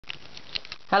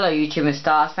Hello YouTube and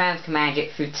stars, fans,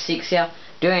 Command56 here,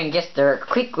 doing just a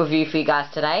quick review for you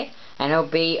guys today, and it'll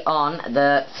be on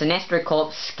the Sinestro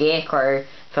Corps Scarecrow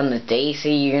from the DC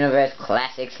Universe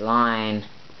Classics line.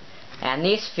 And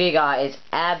this figure is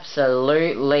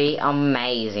absolutely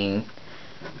amazing.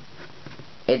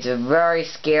 It's very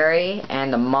scary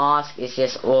and the mask is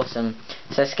just awesome.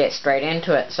 So let's get straight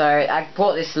into it. So I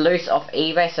bought this loose off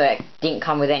eBay, so it didn't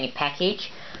come with any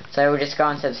package. So we'll just go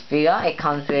into this figure. He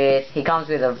comes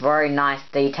with a very nice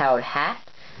detailed hat.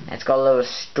 It's got a little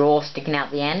straw sticking out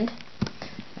the end.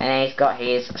 And he's got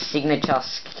his signature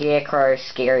Scarecrow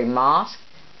scary mask.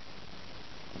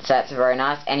 So that's very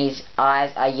nice. And his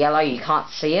eyes are yellow. You can't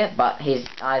see it, but his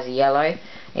eyes are yellow.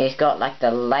 And he's got like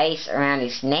the lace around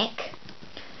his neck.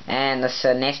 And the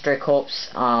Sinestro Corps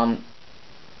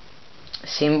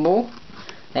symbol.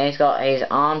 Then he's got his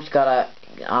arms, got a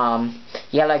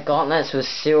yellow gauntlets with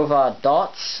silver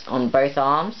dots on both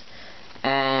arms,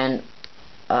 and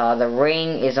the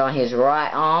ring is on his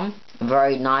right arm,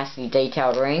 very nicely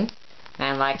detailed ring,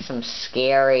 and like some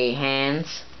scary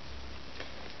hands.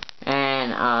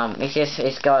 And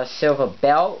it's got a silver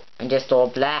belt and just all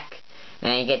black.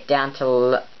 And you get down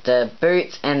to the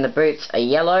boots, and the boots are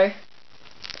yellow.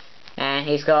 And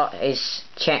he's got his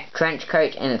trench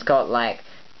coat, and it's got like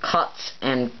cuts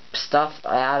and stuff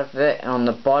out of it on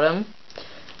the bottom,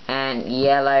 and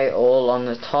yellow all on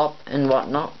the top and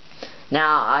whatnot.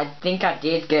 Now I think I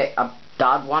did get a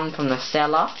dud one from the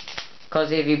seller,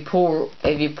 because if you pull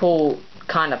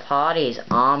kind of hard, his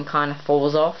arm kind of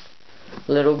falls off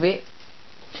a little bit,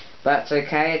 but it's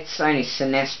okay, it's only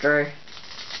Sinestro.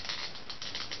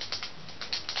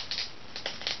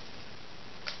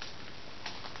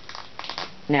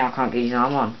 Now I can't get his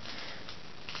arm on.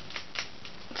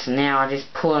 So now I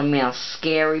just pull him in a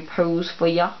scary pose for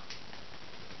ya.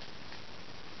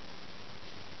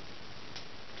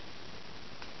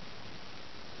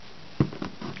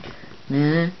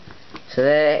 So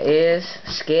there is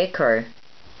Scarecrow.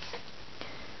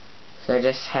 So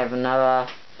just have another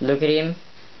look at him.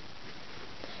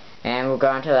 And we'll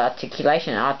go into the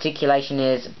articulation. Articulation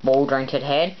is ball jointed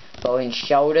head, ball hinged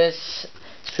shoulders,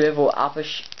 swivel upper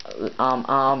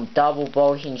arm, double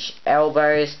ball hinged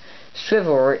elbows,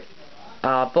 swivel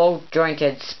ball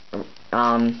jointed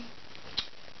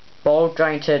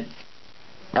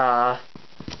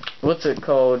what's it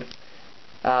called,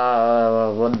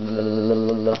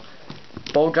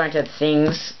 ball jointed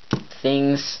things,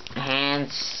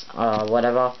 hands,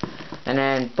 whatever, and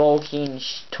then ball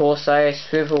hinged torso,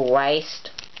 swivel waist,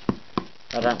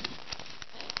 no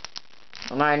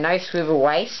swivel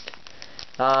waist,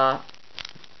 ball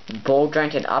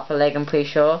jointed upper leg, I'm pretty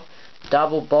sure,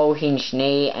 double ball hinged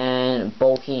knee and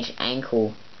ball hinged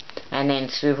ankle, and then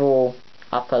swivel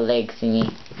upper leg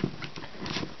thingy.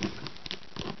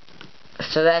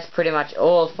 So that's pretty much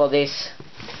all for this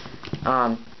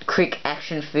quick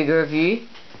action figure review.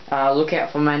 Look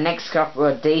out for my next couple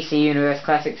of DC Universe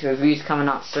Classics reviews coming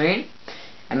up soon,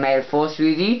 and may the force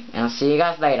be with you, and I'll see you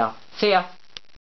guys later. See ya!